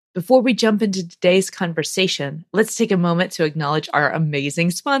Before we jump into today's conversation, let's take a moment to acknowledge our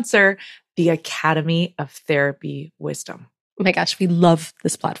amazing sponsor, the Academy of Therapy Wisdom. Oh my gosh, we love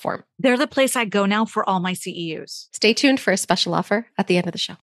this platform. They're the place I go now for all my CEUs. Stay tuned for a special offer at the end of the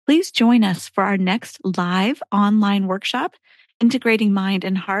show. Please join us for our next live online workshop, Integrating Mind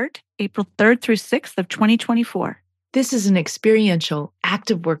and Heart, April 3rd through 6th of 2024. This is an experiential,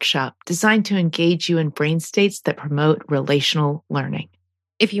 active workshop designed to engage you in brain states that promote relational learning.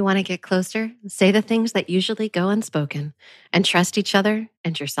 If you want to get closer, say the things that usually go unspoken and trust each other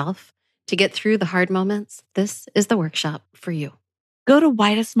and yourself to get through the hard moments. This is the workshop for you. Go to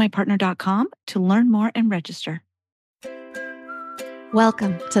whydoesmypartner.com to learn more and register.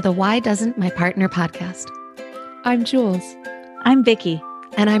 Welcome to the Why Doesn't My Partner podcast. I'm Jules. I'm Vicky.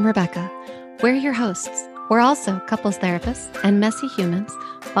 And I'm Rebecca. We're your hosts. We're also couples therapists and messy humans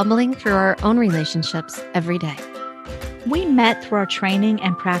bumbling through our own relationships every day. We met through our training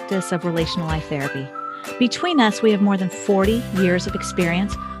and practice of relational life therapy. Between us, we have more than 40 years of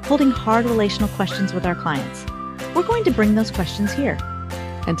experience holding hard relational questions with our clients. We're going to bring those questions here.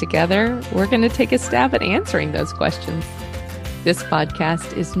 And together, we're going to take a stab at answering those questions. This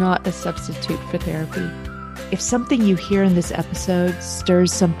podcast is not a substitute for therapy. If something you hear in this episode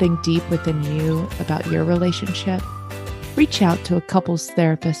stirs something deep within you about your relationship, reach out to a couples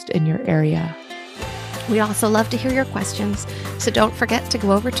therapist in your area. We also love to hear your questions, so don't forget to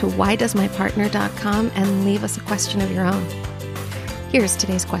go over to whydoesmypartner.com and leave us a question of your own. Here's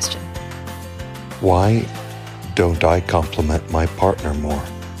today's question. Why don't I compliment my partner more?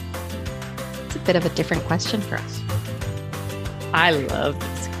 It's a bit of a different question for us. I love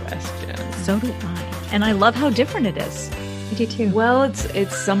this question. So do I. And I love how different it is. I do too. Well,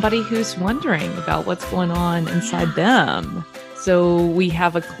 it's somebody who's wondering about what's going on inside them. So we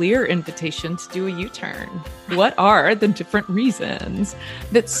have a clear invitation to do a U-turn. What are the different reasons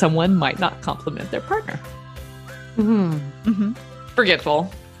that someone might not compliment their partner?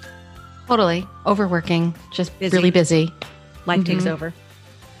 Forgetful. Totally. Overworking, just Busy. really busy. Life takes over.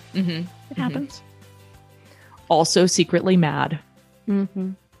 Mm-hmm. It happens. Also secretly mad.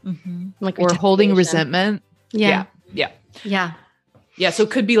 Like Or holding retaliation. resentment. Yeah. Yeah. Yeah. So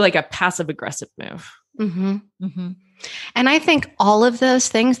it could be like a passive aggressive move. And I think all of those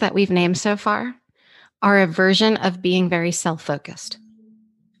things that we've named so far are a version of being very self-focused.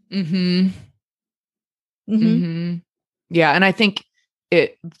 Yeah. And I think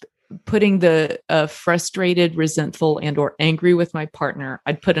putting the frustrated, resentful, and or angry with my partner,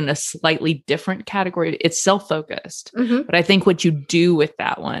 I'd put in a slightly different category. It's self-focused. But I think what you do with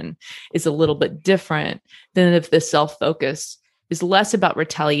that one is a little bit different than if the self-focus is less about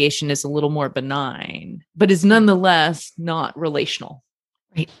retaliation, is a little more benign, but is nonetheless not relational,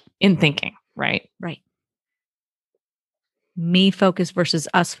 Right. In thinking, right? Right. Me focused versus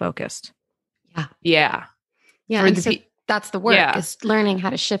us focused. Yeah. Yeah. For And the so pe- that's the work, Yeah. is learning how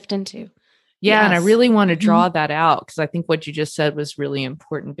to shift into. Yeah. And I Yes. really want to draw that out because I think what you just said was really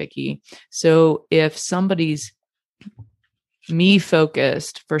important, Vicky. So if somebody's me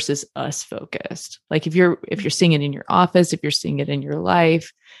focused versus us focused, like if you're seeing it in your office, if you're seeing it in your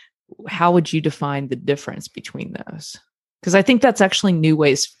life, how would you define the difference between those? Because I think that's actually new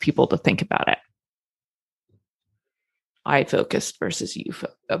ways for people to think about it. I focused versus you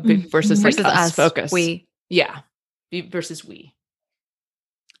versus like us focused. We. Yeah. Versus we.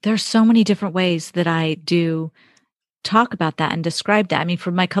 There's so many different ways that I do talk about that and describe that. I mean,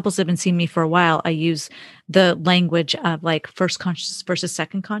 for my couples that have been seeing me for a while, I use the language of like first consciousness versus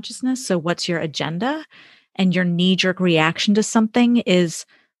second consciousness. So what's your agenda? And your knee-jerk reaction to something is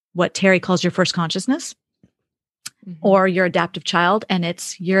what Terry calls your first consciousness or your adaptive child. And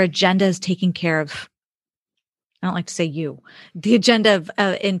it's your agenda is taking care of, I don't like to say you. The agenda of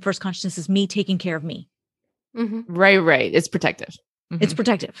in first consciousness is me taking care of me. Right. It's protective. It's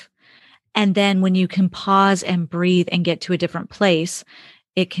protective. And then when you can pause and breathe and get to a different place,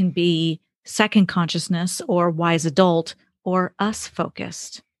 it can be second consciousness or wise adult or us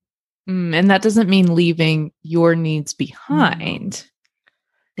focused. And that doesn't mean leaving your needs behind.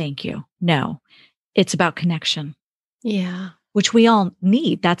 Thank you. No, it's about connection, Yeah. which we all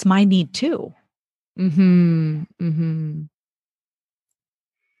need. That's my need too. Never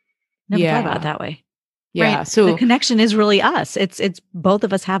thought about it that way. Yeah. Right. So the connection is really us. It's both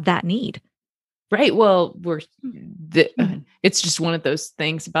of us have that need. right. Well, it's just one of those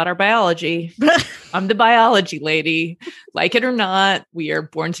things about our biology. I'm the biology lady. Like it or not, we are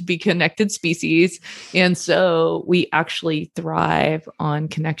born to be connected species. And so we actually thrive on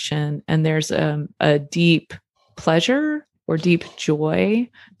connection. And there's a deep pleasure or deep joy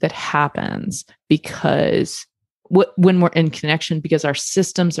that happens because when we're in connection, because our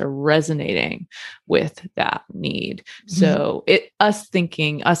systems are resonating with that need. So us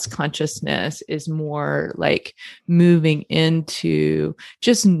consciousness is more like moving into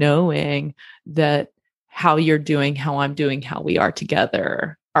just knowing that how you're doing, how I'm doing, how we are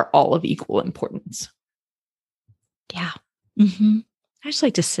together are all of equal importance. Yeah. I just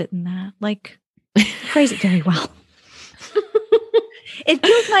like to sit in that, like, phrase it very well. It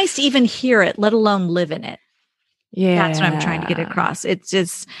feels nice to even hear it, let alone live in it. Yeah. That's what I'm trying to get across. It's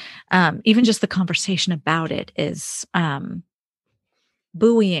just, even just the conversation about it is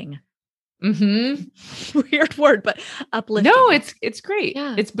buoying. Weird word, but uplifting. No, it's great.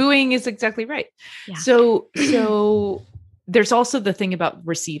 Yeah. It's buoying is exactly right. Yeah. So there's also the thing about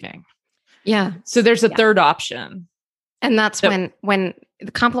receiving. Yeah. So there's a third option. And that's when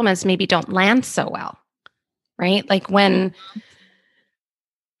the compliments maybe don't land so well, right? Like when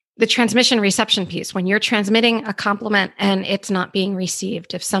the transmission reception piece, when you're transmitting a compliment and it's not being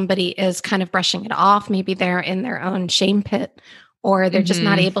received, if somebody is kind of brushing it off, maybe they're in their own shame pit, or they're just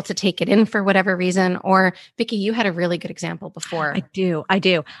not able to take it in for whatever reason. Or Vicki, you had a really good example before. I do.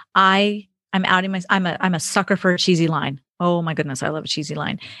 I'm outing I'm a sucker for a cheesy line. Oh my goodness, I love a cheesy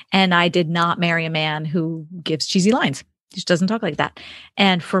line. And I did not marry a man who gives cheesy lines. He just doesn't talk like that.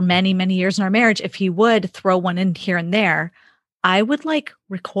 And for many, many years in our marriage, if he would throw one in here and there, I would like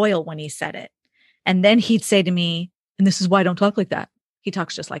recoil when he said it. And then he'd say to me, and this is why I don't talk like that. He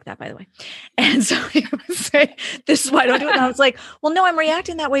talks just like that, by the way. And so he would say, this is why I don't do it. And I was like, well, no, I'm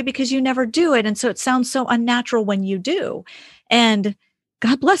reacting that way because you never do it. And so it sounds so unnatural when you do. And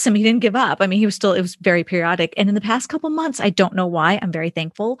God bless him. He didn't give up. I mean, it was very periodic. And in the past couple months, I don't know why, I'm very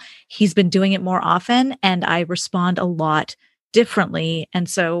thankful. He's been doing it more often and I respond a lot differently. And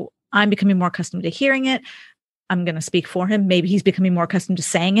so I'm becoming more accustomed to hearing it. I'm going to speak for him. Maybe he's becoming more accustomed to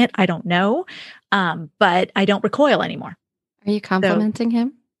saying it. I don't know. But I don't recoil anymore. Are you complimenting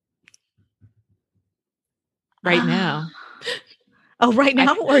him? Right now. Oh, right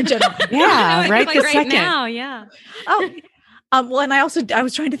now or in general? Yeah, right like this right second. now, yeah. Oh, well, and I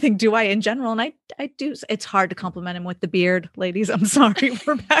was trying to think, do I in general? And I do. It's hard to compliment him with the beard, ladies. I'm sorry.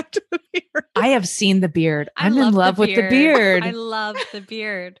 We're back to the beard. I have seen the beard. I'm in love with the beard. I love the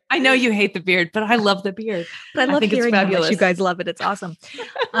beard. I know you hate the beard, but I love the beard. But I love think it's hearing how fabulous. much you guys love it. It's awesome.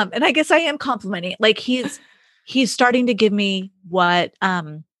 And I guess I am complimenting. Like he's starting to give me what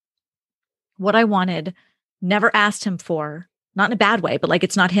I wanted, never asked him for, not in a bad way, but like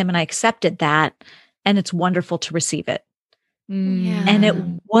it's not him. And I accepted that. And it's wonderful to receive it. Yeah. And it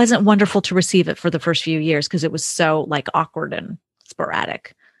wasn't wonderful to receive it for the first few years because it was so like awkward and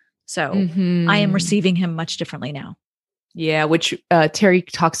sporadic. So I am receiving him much differently now. Yeah, which Terry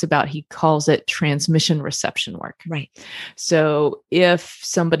talks about. He calls it transmission reception work. Right. So if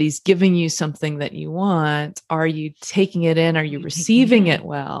somebody's giving you something that you want, are you taking it in? Are you receiving it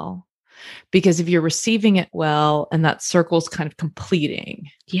well? Because if you're receiving it well and that circle's kind of completing.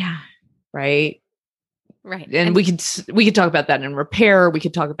 Yeah. Right. Right. And we could talk about that in repair. We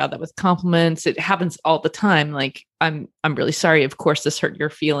could talk about that with compliments. It happens all the time. Like, I'm really sorry. Of course, this hurt your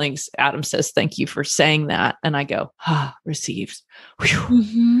feelings. Adam says, thank you for saying that. And I go, received.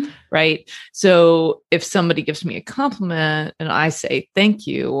 Right. So if somebody gives me a compliment and I say, thank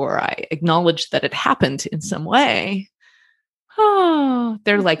you, or I acknowledge that it happened in some way,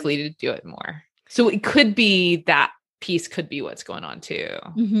 they're likely to do it more. So it could be that piece could be what's going on too,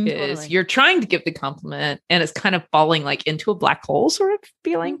 is totally. You're trying to give the compliment and it's kind of falling like into a black hole sort of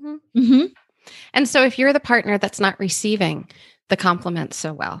feeling. And so if you're the partner that's not receiving the compliment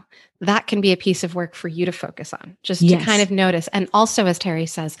so well, that can be a piece of work for you to focus on, just to kind of notice. And also, as Terry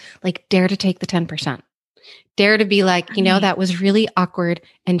says, like dare to take the 10%. Dare to be like, that was really awkward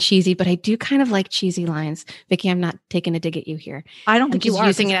and cheesy, but I do kind of like cheesy lines. Vicki, I'm not taking a dig at you here. I don't think you are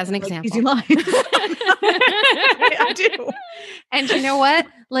using it as an example. Cheesy lines. I do. And you know what?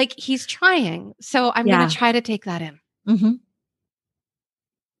 Like he's trying. So I'm going to try to take that in.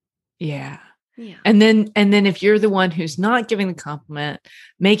 Yeah. And then if you're the one who's not giving the compliment,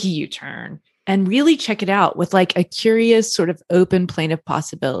 make a U-turn and really check it out with like a curious sort of open plane of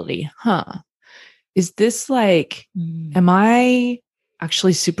possibility. Is this like, am I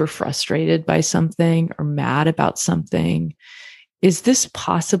actually super frustrated by something or mad about something? Is this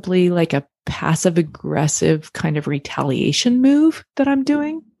possibly like a passive aggressive kind of retaliation move that I'm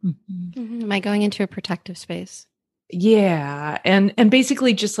doing? Am I going into a protective space? Yeah. And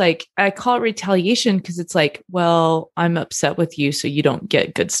basically just like, I call it retaliation because it's like, well, I'm upset with you, so you don't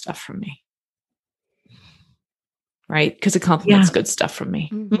get good stuff from me. Right? Because a compliment's good stuff from me.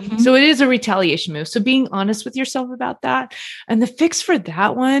 So it is a retaliation move. So being honest with yourself about that. And the fix for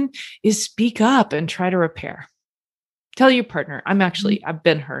that one is speak up and try to repair. Tell your partner, I've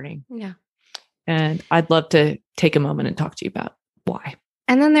been hurting. Yeah. And I'd love to take a moment and talk to you about why.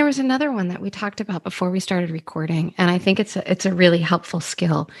 And then there was another one that we talked about before we started recording. And I think it's a really helpful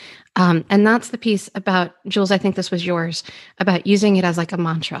skill. And that's the piece about, Jules, I think this was yours, about using it as like a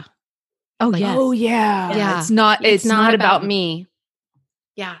mantra. Oh, Like, yes. Oh yeah. Yeah. It's not about me.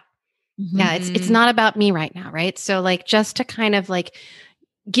 Yeah. Mhm. Yeah. It's not about me right now. Right. So like, just to kind of like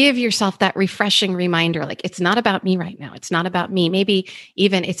give yourself that refreshing reminder, like, it's not about me right now. It's not about me. Maybe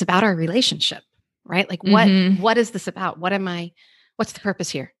even it's about our relationship, right? Like what is this about? What's the purpose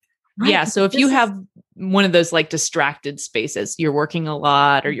here? Right, Yeah. So if this you is- have one of those like distracted spaces, you're working a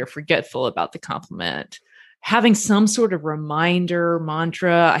lot or you're forgetful about the compliment, having some sort of reminder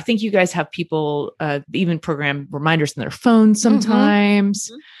mantra. I think you guys have people even program reminders in their phones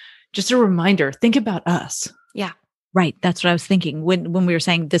sometimes. Just a reminder. Think about us. Yeah. Right. That's what I was thinking when we were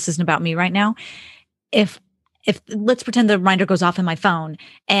saying this isn't about me right now. If let's pretend the reminder goes off in my phone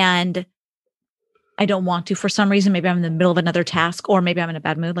and I don't want to for some reason, maybe I'm in the middle of another task or maybe I'm in a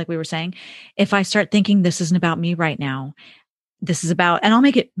bad mood, like we were saying. If I start thinking this isn't about me right now, this is about, and I'll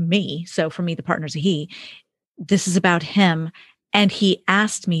make it me. So for me, the partner's a he. This is about him. And he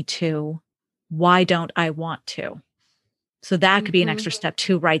asked me to, why don't I want to? So that could be an extra step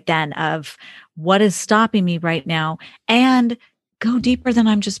too, right then, of what is stopping me right now, and go deeper than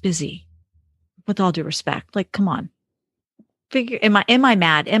I'm just busy. With all due respect, like, come on, am I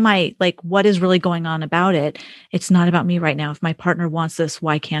mad? Am I like, what is really going on about it? It's not about me right now. If my partner wants this,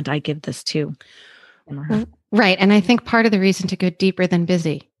 why can't I give this to him or her? Right. And I think part of the reason to go deeper than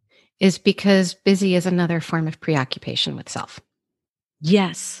busy is because busy is another form of preoccupation with self.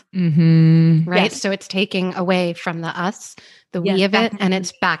 Yes. Mm-hmm. Right. Yes. So it's taking away from the us, the Yes, we of back it, to and the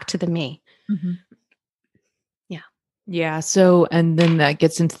it's back to the me. Mhm. Yeah. So, and then that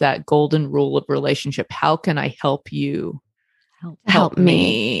gets into that golden rule of relationship. How can I help you? Help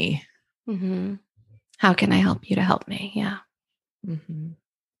me. Mm-hmm. How can I help you to help me? Yeah. Mm-hmm.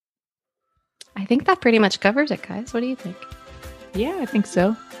 I think that pretty much covers it, guys. What do you think? Yeah, I think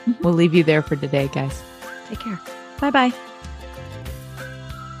so. Mhm. We'll leave you there for today, guys. Take care. Bye-bye.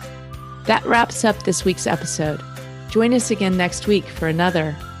 That wraps up this week's episode. Join us again next week for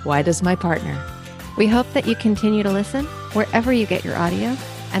another Why Does My Partner? We hope that you continue to listen wherever you get your audio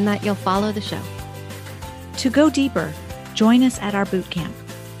and that you'll follow the show. To go deeper, join us at our boot camp.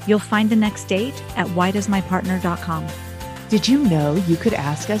 You'll find the next date at whydoesmypartner.com. Did you know you could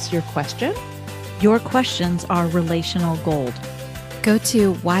ask us your question? Your questions are relational gold. Go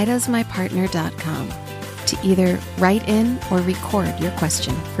to whydoesmypartner.com to either write in or record your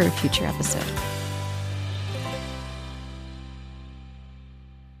question for a future episode.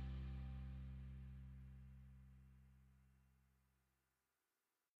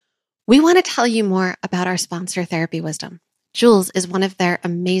 We want to tell you more about our sponsor, Therapy Wisdom. Jules is one of their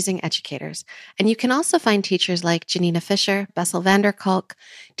amazing educators, and you can also find teachers like Janina Fisher, Bessel van der Kolk,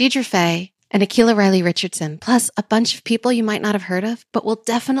 Deidre Fay, and Akila Riley Richardson, plus a bunch of people you might not have heard of, but will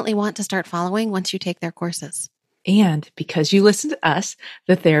definitely want to start following once you take their courses. And because you listen to us,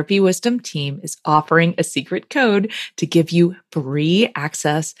 the Therapy Wisdom team is offering a secret code to give you free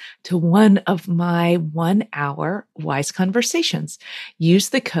access to one of my 1-hour Wise Conversations. Use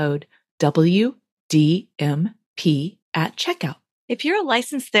the code WDMP at checkout. If you're a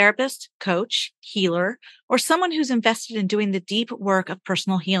licensed therapist, coach, healer, or someone who's invested in doing the deep work of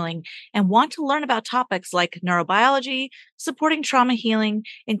personal healing and want to learn about topics like neurobiology, supporting trauma healing,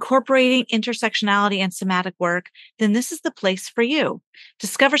 incorporating intersectionality and somatic work, then this is the place for you.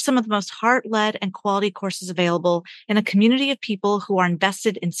 Discover some of the most heart-led and quality courses available in a community of people who are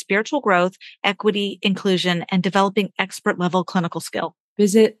invested in spiritual growth, equity, inclusion, and developing expert-level clinical skill.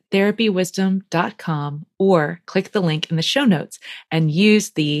 Visit therapywisdom.com or click the link in the show notes and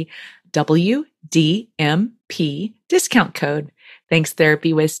use the WDMP discount code. Thanks,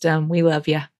 Therapy Wisdom. We love you.